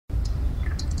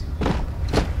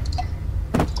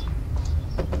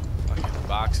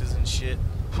boxes and shit.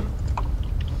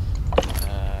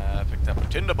 I picked up a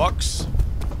tinderbox.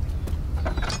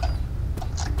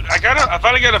 I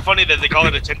finally got it funny that they call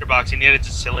it a tinderbox and yet it's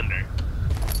a cylinder.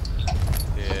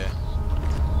 Yeah.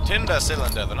 Tinder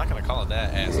cylinder. They're not gonna call it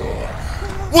that, asshole.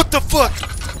 What the fuck?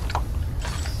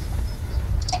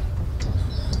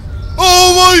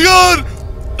 Oh my god!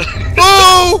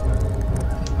 Oh!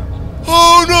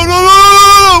 Oh no no no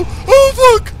no no! Oh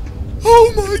fuck!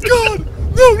 Oh my god!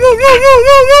 No no no no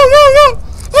no no no no!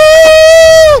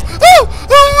 Oh! Oh!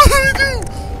 Oh! What do I do?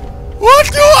 What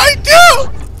do I do?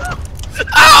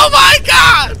 Oh my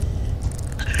god!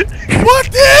 What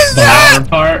is that? The water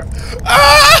part?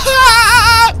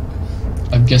 Ah!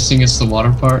 I'm guessing it's the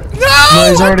water part. No!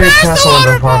 He's already past the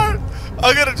water part.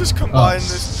 I gotta just combine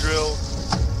this drill.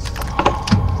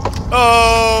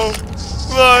 Oh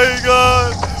my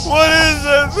god! What is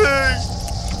that thing?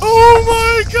 Oh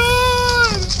my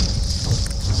god!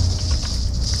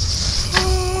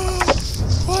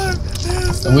 What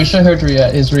is that? I wish I heard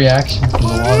his reaction to the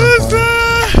What water is part.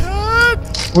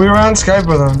 that? We were on Skype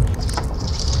with him.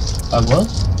 I was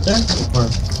there? Or...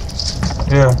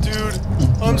 Yeah. Dude,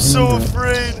 I'm so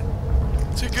afraid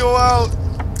to go out.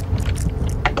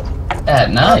 At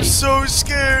I'm night. so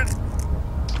scared.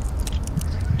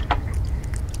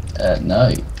 At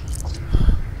night.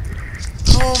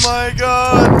 Oh my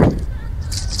god.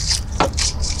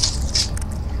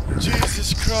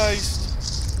 Jesus Christ.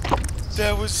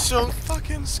 That was so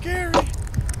fucking scary.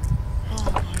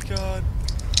 Oh my god.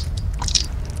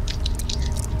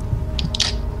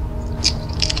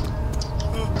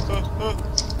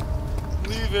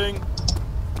 Leaving.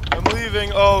 I'm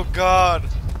leaving. Oh god.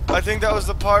 I think that was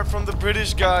the part from the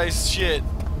British guy's shit.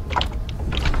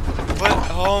 But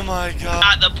oh my god.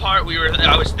 Not the part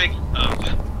I was thinking of.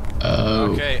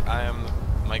 Oh. Okay, I am.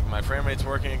 My frame rate's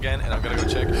working again, and I'm gonna go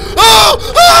check. Oh!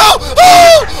 Oh!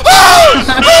 Oh! Oh!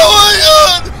 Oh my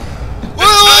god! Where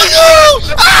do I go?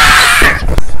 Ah!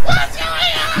 What's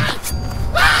going on?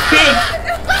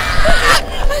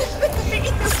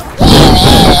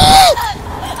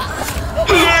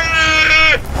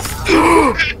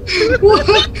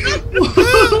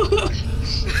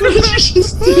 What did you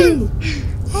just do?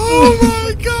 Oh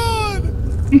my god!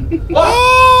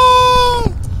 Oh!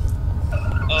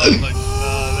 Oh my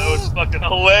god, that was fucking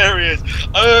hilarious.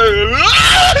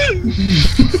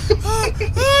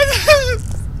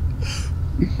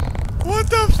 What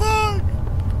the fuck?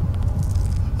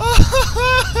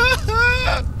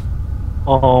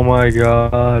 Oh my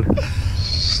god. I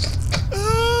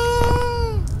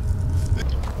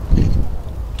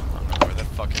don't know where that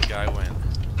fucking guy went.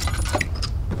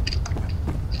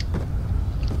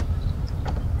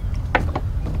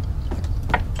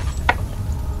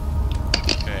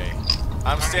 Okay.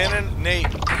 I'm standing, Nate.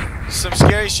 Some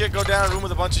scary shit go down, a room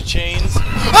with a bunch of chains.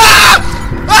 Ah!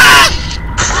 Ah!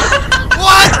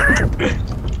 What?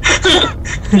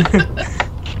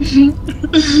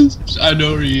 I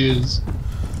know where he is.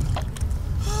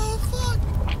 Oh fuck.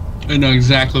 I know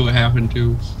exactly what happened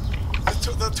too.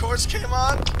 The torch came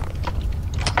on?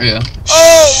 Yeah.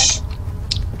 Oh!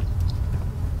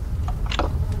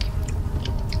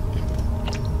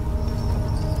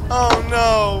 Oh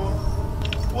no!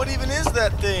 What even is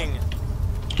that thing?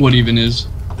 What even is?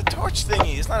 The torch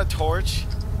thingy. It's not a torch.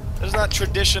 It's not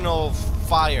traditional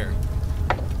fire.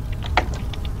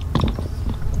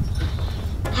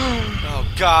 Oh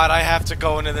god, I have to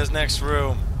go into this next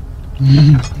room.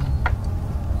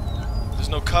 There's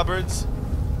no cupboards.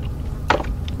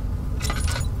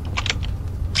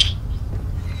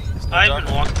 No I've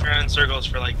been walking around in circles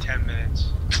for like 10 minutes.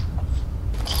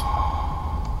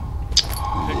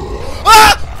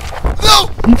 Ah! No!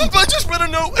 I just read a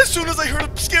note as soon as I heard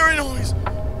a scary noise.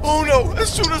 Oh no! As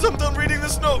soon as I'm done reading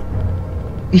this note.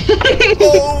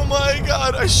 Oh my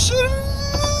god! I shouldn't.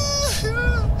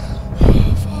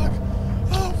 Oh fuck!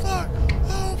 Oh fuck!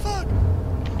 Oh fuck!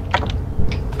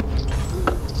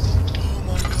 Oh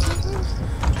my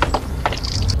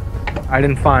god! I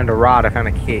didn't find a rod, I found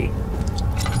a key.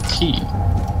 Key.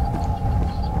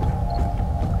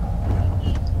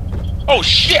 Oh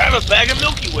shit, I have a bag of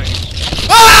Milky Way.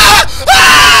 Ah!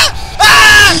 Ah!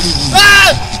 Ah!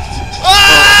 Ah!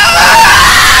 Ah!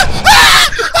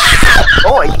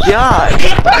 Oh my god!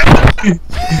 I'm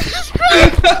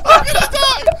gonna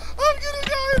die! I'm gonna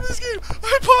die in this game! I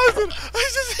paused it! I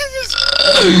just hit this.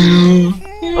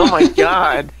 Oh my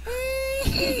god!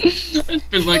 It's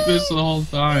been like this the whole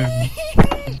time.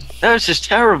 That was just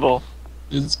terrible.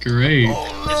 It's great. Oh,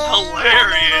 no, It's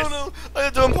hilarious. No, no, no, I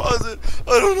have to unpause it. I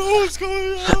don't know what's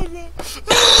going on now.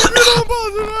 I'm gonna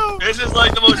unpause it now. This is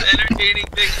like the most entertaining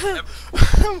thing ever.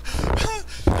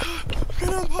 I'm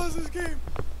gonna unpause this game.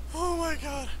 Oh my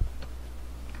god.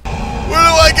 Where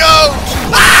do I go?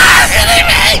 Ah! It's hitting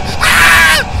me!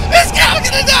 Ah! This guy, I'm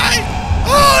gonna die!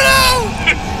 Oh no!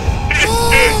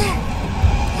 Oh,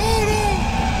 oh no!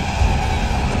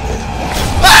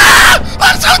 Ah!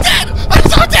 I'm so dead! I'm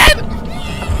so dead!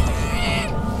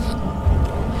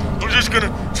 I'm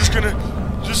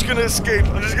just gonna escape.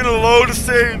 I'm just gonna load a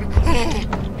save.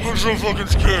 I'm so fucking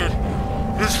scared.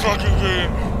 This fucking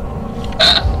game.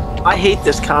 I hate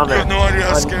this I comment. have no idea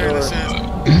how scary this is.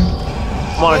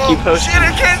 Come on, keep posting. Shit,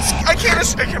 I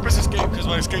can't press escape because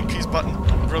my escape key's button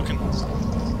broken.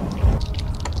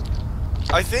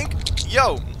 I think,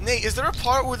 yo, Nate, is there a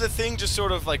part where the thing just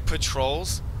sort of like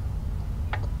patrols?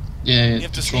 Yeah, You it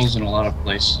have to patrols sneak- in a lot of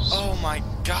places. Oh my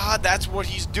god, that's what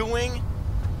he's doing?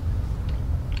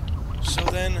 So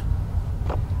then,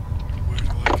 where do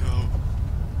I go?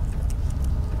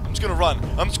 I'm just gonna run.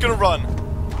 I'm just gonna run.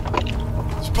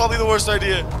 It's probably the worst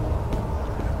idea.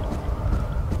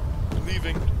 I'm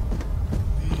leaving.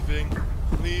 Leaving.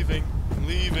 I'm leaving. I'm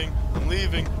leaving. I'm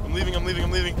leaving. I'm leaving. I'm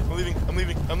leaving. I'm leaving. I'm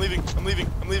leaving. I'm leaving. I'm leaving.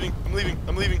 I'm leaving. I'm leaving. I'm leaving.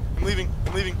 I'm leaving. I'm leaving.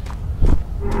 I'm leaving.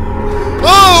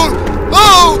 Oh!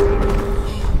 Oh!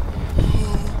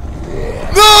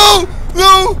 No!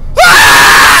 No!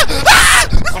 Ah! Ah!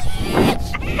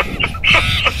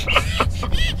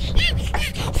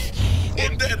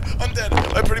 I'm dead. I'm dead.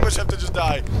 I pretty much have to just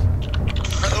die.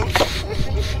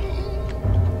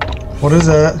 What is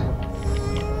that?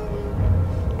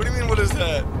 What do you mean, what is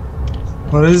that?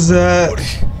 What is that? What do you...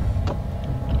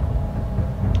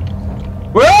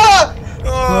 Ah!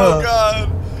 Oh,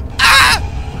 God. Ah!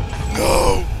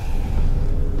 No!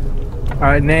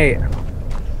 Alright, Nate.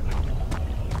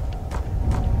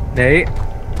 Nate?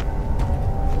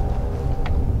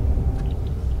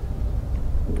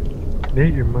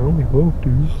 Nate, you're my only hope,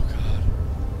 dude. Oh,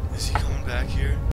 God. Is he coming back here?